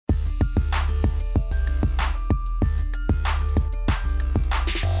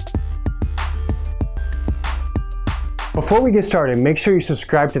Before we get started, make sure you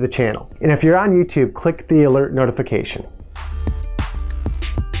subscribe to the channel. And if you're on YouTube, click the alert notification.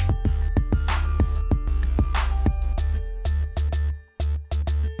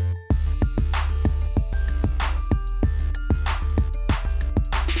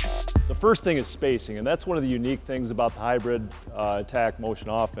 The first thing is spacing, and that's one of the unique things about the hybrid attack motion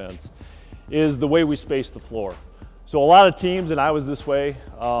offense, is the way we space the floor. So a lot of teams, and I was this way,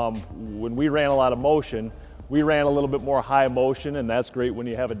 when we ran a lot of motion, we ran a little bit more high motion, and that's great when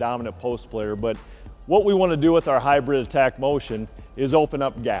you have a dominant post player. But what we want to do with our hybrid attack motion is open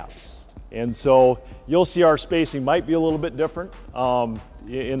up gaps. And so you'll see our spacing might be a little bit different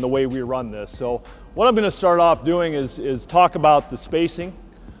in the way we run this. So what I'm going to start off doing is talk about the spacing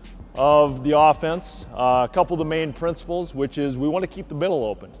of the offense, a couple of the main principles, which is we want to keep the middle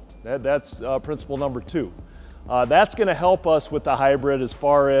open. That's principle number 2. That's going to help us with the hybrid as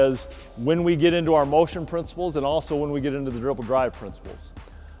far as when we get into our motion principles and also when we get into the dribble drive principles.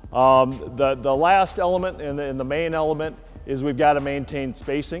 The last element and the main element is we've got to maintain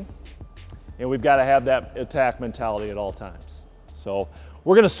spacing, and we've got to have that attack mentality at all times. So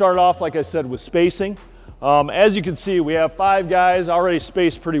we're going to start off, like I said, with spacing. As you can see, we have 5 guys already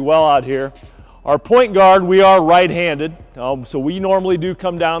spaced pretty well out here. Our point guard, we are right-handed, so we normally do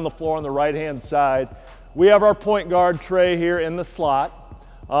come down the floor on the right-hand side. We have our point guard, Trey, here in the slot.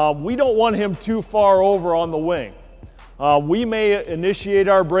 We don't want him too far over on the wing. We may initiate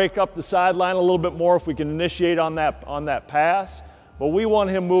our break up the sideline a little bit more if we can initiate on that pass, but we want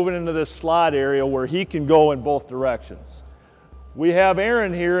him moving into this slot area where he can go in both directions. We have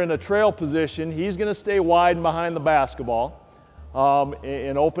Aaron here in a trail position. He's going to stay wide and behind the basketball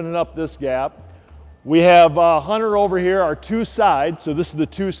and opening up this gap. We have Hunter over here, our 2 sides. So this is the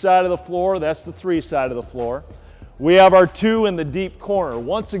 2 side of the floor. That's the 3 side of the floor. We have our 2 in the deep corner.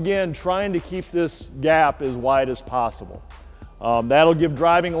 Once again, trying to keep this gap as wide as possible. That'll give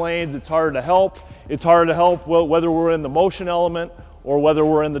driving lanes. It's harder to help. It's harder to help whether we're in the motion element or whether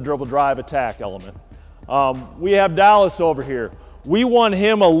we're in the dribble drive attack element. We have Dallas over here. We want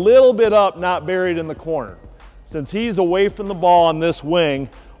him a little bit up, not buried in the corner. Since he's away from the ball on this wing,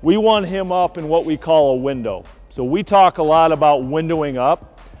 we want him up in what we call a window. So we talk a lot about windowing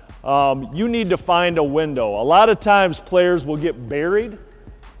up. You need to find a window. A lot of times players will get buried,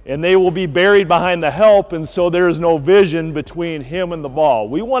 and they will be buried behind the help, and so there is no vision between him and the ball.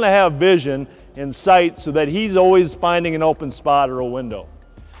 We want to have vision in sight so that he's always finding an open spot or a window.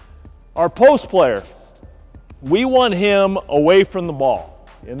 Our post player, we want him away from the ball.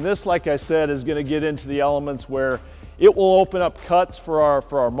 And this, like I said, is going to get into the elements where it will open up cuts for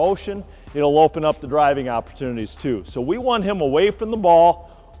our motion. It'll open up the driving opportunities too. So we want him away from the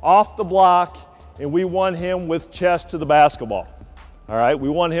ball, off the block, and we want him with chest to the basketball. All right, we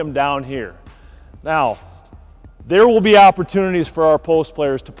want him down here. Now, there will be opportunities for our post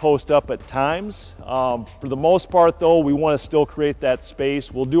players to post up at times. For the most part though, we want to still create that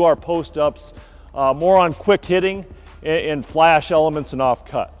space. We'll do our post ups more on quick hitting and flash elements and off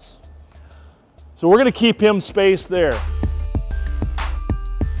cuts. So we're going to keep him spaced there.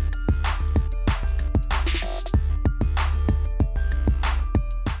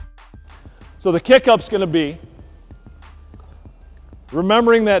 So the kick-up's going to be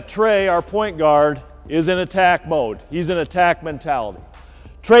remembering that Trey, our point guard, is in attack mode. He's in attack mentality.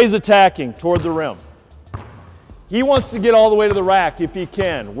 Trey's attacking toward the rim. He wants to get all the way to the rack if he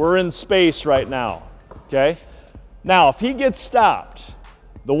can. We're in space right now, okay? Now, if he gets stopped,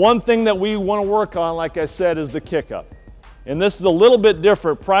 the one thing that we want to work on, like I said, is the kick-up. And this is a little bit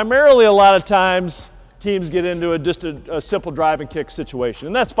different. Primarily, a lot of times, teams get into just a simple drive and kick situation,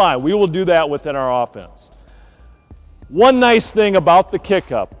 and that's fine. We will do that within our offense. One nice thing about the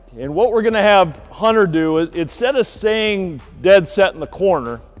kick-up, and what we're going to have Hunter do is instead of staying dead set in the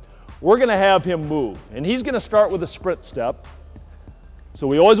corner, we're going to have him move. And he's going to start with a sprint step. So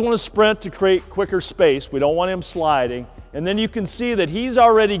we always want to sprint to create quicker space. We don't want him sliding. And then you can see that he's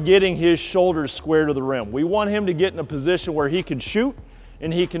already getting his shoulders square to the rim. We want him to get in a position where he can shoot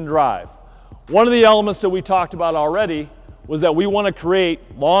and he can drive. One of the elements that we talked about already was that we want to create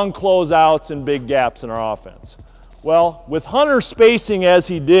long closeouts and big gaps in our offense. Well, with Hunter spacing as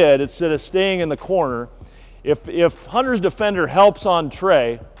he did, instead of staying in the corner, if Hunter's defender helps on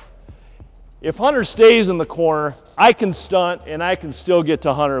Trey, if Hunter stays in the corner, I can stunt and I can still get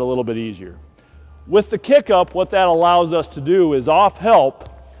to Hunter a little bit easier. With the kick-up, what that allows us to do is off help.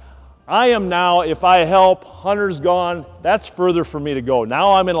 I am now, if I help, Hunter's gone, that's further for me to go.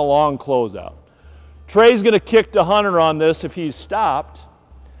 Now I'm in a long closeout. Trey's going to kick to Hunter on this if he's stopped.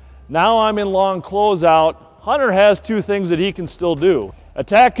 Now I'm in long closeout. Hunter has 2 things that he can still do.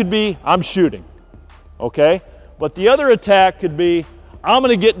 Attack could be, I'm shooting, okay? But the other attack could be, I'm going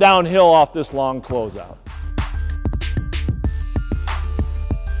to get downhill off this long closeout.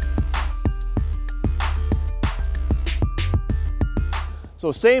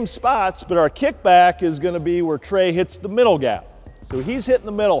 So same spots, but our kickback is going to be where Trey hits the middle gap. So he's hitting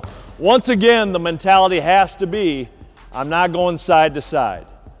the middle. Once again, the mentality has to be, I'm not going side to side.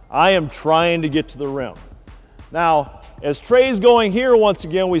 I am trying to get to the rim. Now, as Trey's going here, once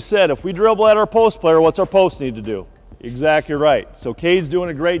again, we said if we dribble at our post player, what's our post need to do? Exactly right. So Cade's doing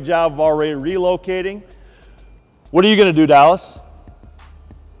a great job of already relocating. What are you going to do, Dallas?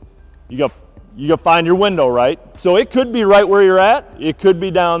 You got to find your window, right? So it could be right where you're at. It could be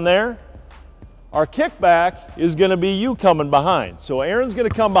down there. Our kickback is going to be you coming behind. So Aaron's going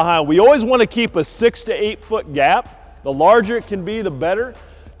to come behind. We always want to keep a 6 to 8 foot gap. The larger it can be, the better,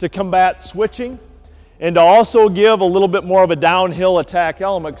 to combat switching and to also give a little bit more of a downhill attack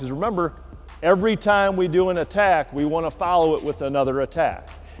element, because remember, every time we do an attack, we want to follow it with another attack.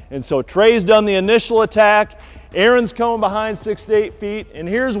 And so Trey's done the initial attack. Aaron's coming behind 6 to 8 feet. And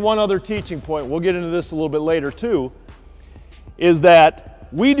here's one other teaching point. We'll get into this a little bit later too, is that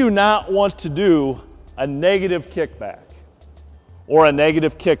we do not want to do a negative kickback or a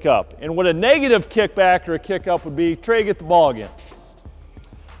negative kick up. And what a negative kickback or a kick up would be, Trey, get the ball again.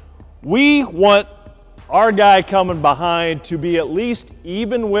 We want our guy coming behind to be at least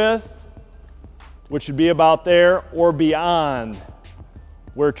even with, which should be about there, or beyond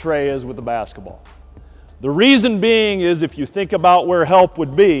where Trey is with the basketball. The reason being is, if you think about where help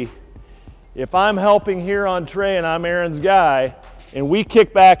would be, if I'm helping here on Trey and I'm Aaron's guy, and we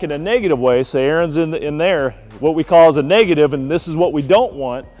kick back in a negative way, say Aaron's in there, what we call as a negative, and this is what we don't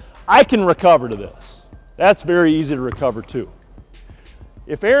want, I can recover to this. That's very easy to recover too.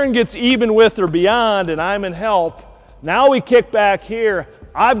 If Aaron gets even with or beyond and I'm in help, now we kick back here,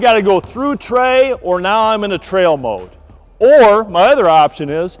 I've got to go through Trey, or now I'm in a trail mode. Or my other option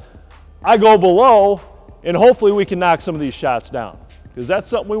is I go below and hopefully we can knock some of these shots down, because that's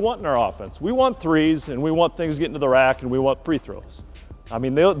something we want in our offense. We want threes, and we want things getting to the rack, and we want free throws. I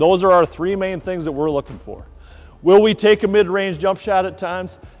mean, those are our 3 main things that we're looking for. Will we take a mid-range jump shot at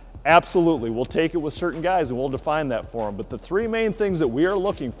times? Absolutely. We'll take it with certain guys, and we'll define that for them. But the 3 main things that we are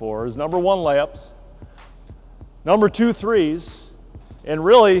looking for is, number 1, layups, number 2, threes, and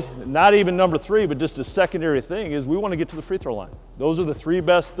really not even number 3, but just a secondary thing is we want to get to the free throw line. Those are the 3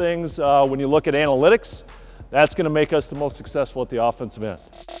 best things when you look at analytics. That's going to make us the most successful at the offensive end.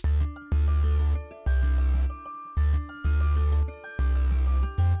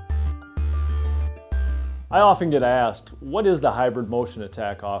 I often get asked, what is the hybrid motion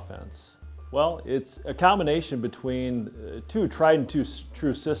attack offense? Well, it's a combination between 2 tried and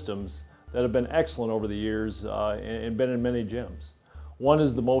true systems that have been excellent over the years and been in many gyms. One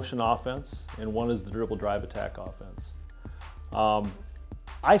is the motion offense, and one is the dribble drive attack offense.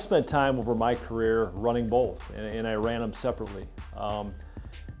 I spent time over my career running both, and I ran them separately.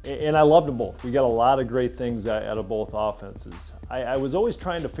 And I loved them both. We got a lot of great things out of both offenses. I was always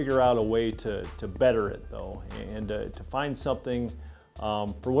trying to figure out a way to better it, though, and to find something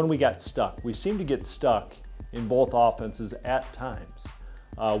for when we got stuck. We seem to get stuck in both offenses at times.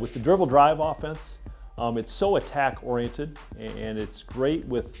 With the dribble drive offense, it's so attack-oriented, and it's great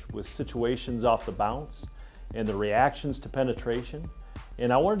with situations off the bounce and the reactions to penetration.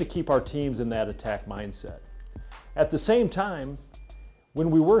 And I wanted to keep our teams in that attack mindset. At the same time,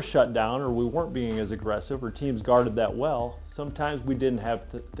 when we were shut down or we weren't being as aggressive or teams guarded that well, sometimes we didn't have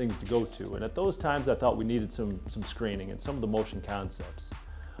things to go to. And at those times, I thought we needed some screening and some of the motion concepts.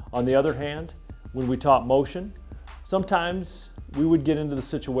 On the other hand, when we taught motion, sometimes we would get into the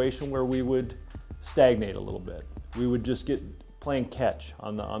situation where we would stagnate a little bit. We would just get playing catch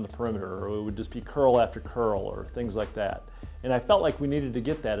on the perimeter, or it would just be curl after curl or things like that. And I felt like we needed to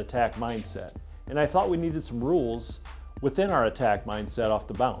get that attack mindset. And I thought we needed some rules within our attack mindset off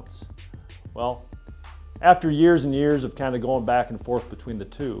the bounce. Well, after years and years of kind of going back and forth between the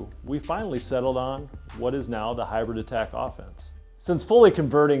two, we finally settled on what is now the hybrid attack offense. Since fully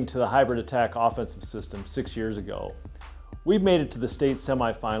converting to the hybrid attack offensive system 6 years ago, we've made it to the state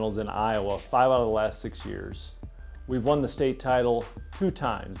semifinals in Iowa 5 out of the last 6 years. We've won the state title 2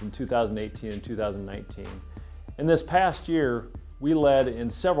 times in 2018 and 2019. And this past year, we led in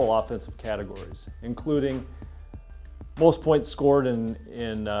several offensive categories, including most points scored in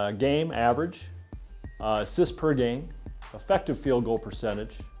game average, assists per game, effective field goal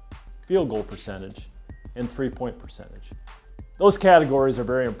percentage, and 3-point percentage. Those categories are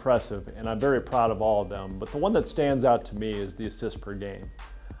very impressive, and I'm very proud of all of them, but the one that stands out to me is the assists per game.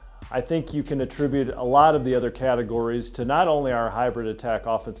 I think you can attribute a lot of the other categories to not only our hybrid attack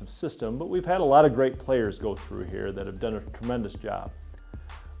offensive system, but we've had a lot of great players go through here that have done a tremendous job.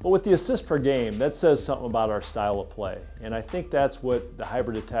 But with the assists per game, that says something about our style of play. And I think that's what the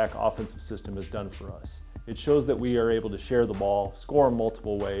hybrid attack offensive system has done for us. It shows that we are able to share the ball, score in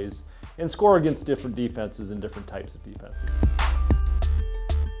multiple ways, and score against different defenses and different types of defenses.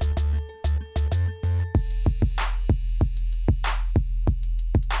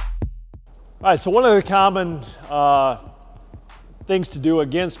 All right, so one of the common things to do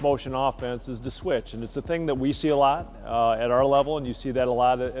against motion offense is to switch, and it's a thing that we see a lot at our level, and you see that a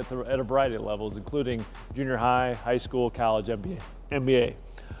lot at a variety of levels, including junior high, high school, college, NBA.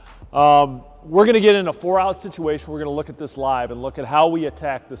 We're going to get in a 4-out situation. We're going to look at this live and look at how we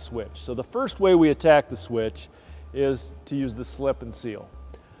attack the switch. So the first way we attack the switch is to use the slip and seal.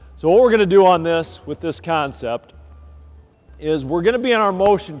 So what we're going to do on this with this concept is we're going to be in our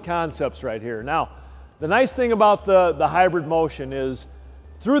motion concepts right here. Now, the nice thing about the hybrid motion is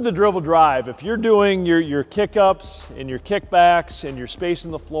through the dribble drive, if you're doing your kick-ups and your kickbacks and you're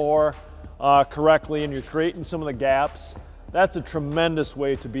spacing the floor correctly and you're creating some of the gaps, that's a tremendous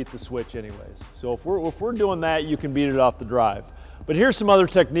way to beat the switch anyways. So if we're doing that, you can beat it off the drive. But here's some other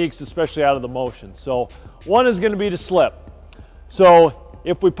techniques, especially out of the motion. So one is going to be to slip. So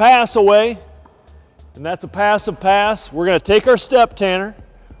if we pass away, and that's a passive pass, we're going to take our step Tanner.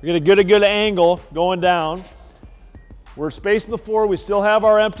 We're going to get a good angle going down. We're spacing the floor. We still have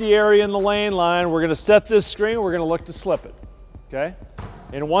our empty area in the lane line. We're going to set this screen. We're going to look to slip it. Okay?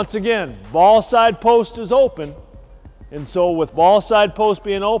 And once again, ball side post is open. And so with ball side post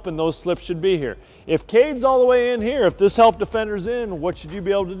being open, those slips should be here. If Cade's all the way in here, if this help defender's in, what should you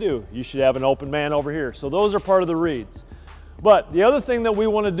be able to do? You should have an open man over here. So those are part of the reads. But the other thing that we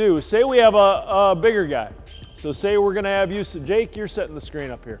want to do, say we have a bigger guy. So say we're going to have you, Jake, you're setting the screen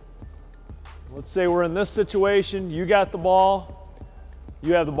up here. Let's say we're in this situation. You got the ball.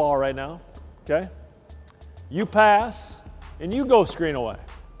 You have the ball right now. Okay? You pass, and you go screen away.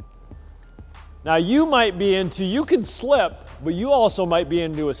 Now you might be into, you can slip, but you also might be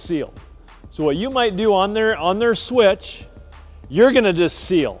into a seal. So what you might do on their switch, you're going to just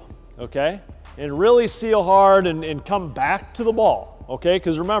seal. Okay? And really seal hard and come back to the ball, okay?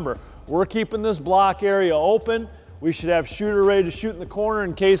 Because remember, we're keeping this block area open. We should have shooter ready to shoot in the corner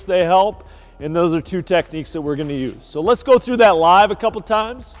in case they help, and those are two techniques that we're going to use. So let's go through that live a couple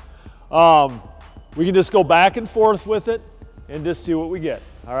times. We can just go back and forth with it and just see what we get.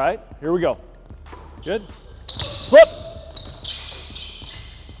 All right, here we go. Good. Flip.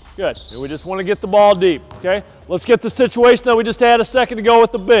 Good. And we just want to get the ball deep, okay? Let's get the situation that we just had a second ago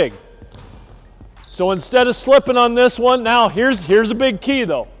with the big. So instead of slipping on this one, now here's a big key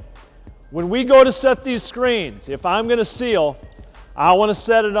though. When we go to set these screens, if I'm going to seal, I want to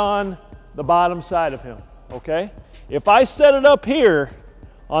set it on the bottom side of him, okay? If I set it up here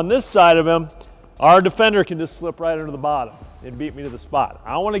on this side of him, our defender can just slip right under the bottom and beat me to the spot.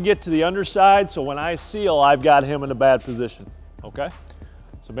 I want to get to the underside, so when I seal, I've got him in a bad position, okay?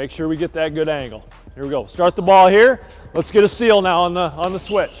 So make sure we get that good angle. Here we go. Start the ball here. Let's get a seal now on the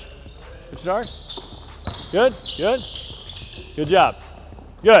switch. Good start. Good, good. Good job.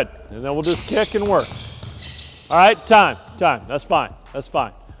 Good. And then we'll just kick and work. All right, time. That's fine. That's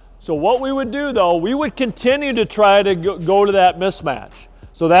fine. So what we would do though, we would continue to try to go to that mismatch.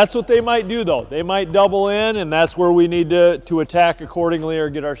 So that's what they might do though. They might double in, and that's where we need to attack accordingly or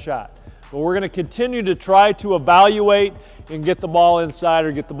get our shot. But we're going to continue to try to evaluate and get the ball inside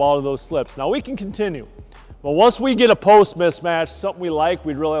or get the ball to those slips. Now we can continue. But once we get a post mismatch, something we like,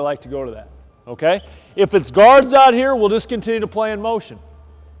 we'd really like to go to that, okay? If it's guards out here, we'll just continue to play in motion.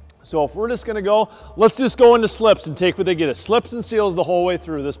 So if we're just going to go, let's just go into slips and take what they get us. Slips and seals the whole way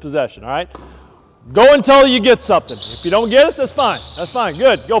through this possession, all right? Go until you get something. If you don't get it, that's fine. That's fine.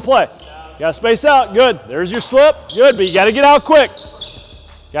 Good. Go play. You got to space out. Good. There's your slip. Good, but you got to get out quick.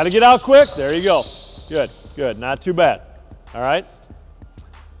 Got to get out quick. There you go. Good. Good. Not too bad. All right?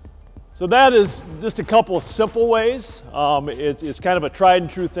 So that is just a couple of simple ways. It's kind of a tried and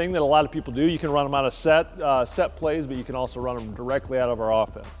true thing that a lot of people do. You can run them out of set plays, but you can also run them directly out of our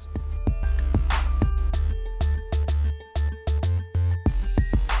offense.